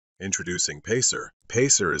Introducing Pacer.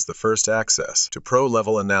 Pacer is the first access to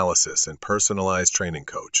pro-level analysis and personalized training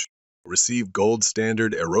coach. Receive gold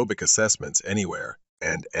standard aerobic assessments anywhere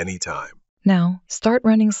and anytime. Now, start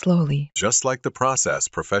running slowly. Just like the process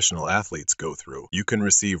professional athletes go through, you can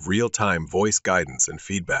receive real-time voice guidance and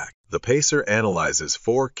feedback. The Pacer analyzes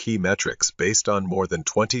 4 key metrics based on more than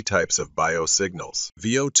 20 types of biosignals.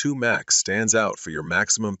 VO2 max stands out for your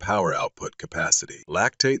maximum power output capacity.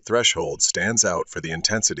 Lactate threshold stands out for the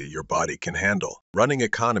intensity your body can handle. Running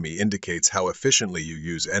economy indicates how efficiently you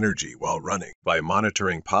use energy while running. By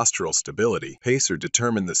monitoring postural stability, Pacer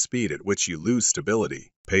determines the speed at which you lose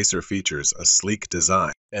stability. Pacer features a sleek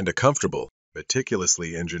design and a comfortable,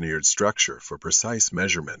 meticulously engineered structure for precise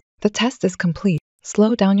measurement. The test is complete.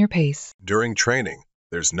 Slow down your pace. During training,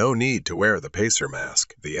 there's no need to wear the Pacer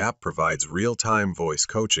mask. The app provides real-time voice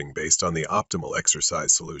coaching based on the optimal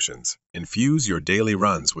exercise solutions. Infuse your daily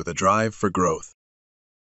runs with a drive for growth.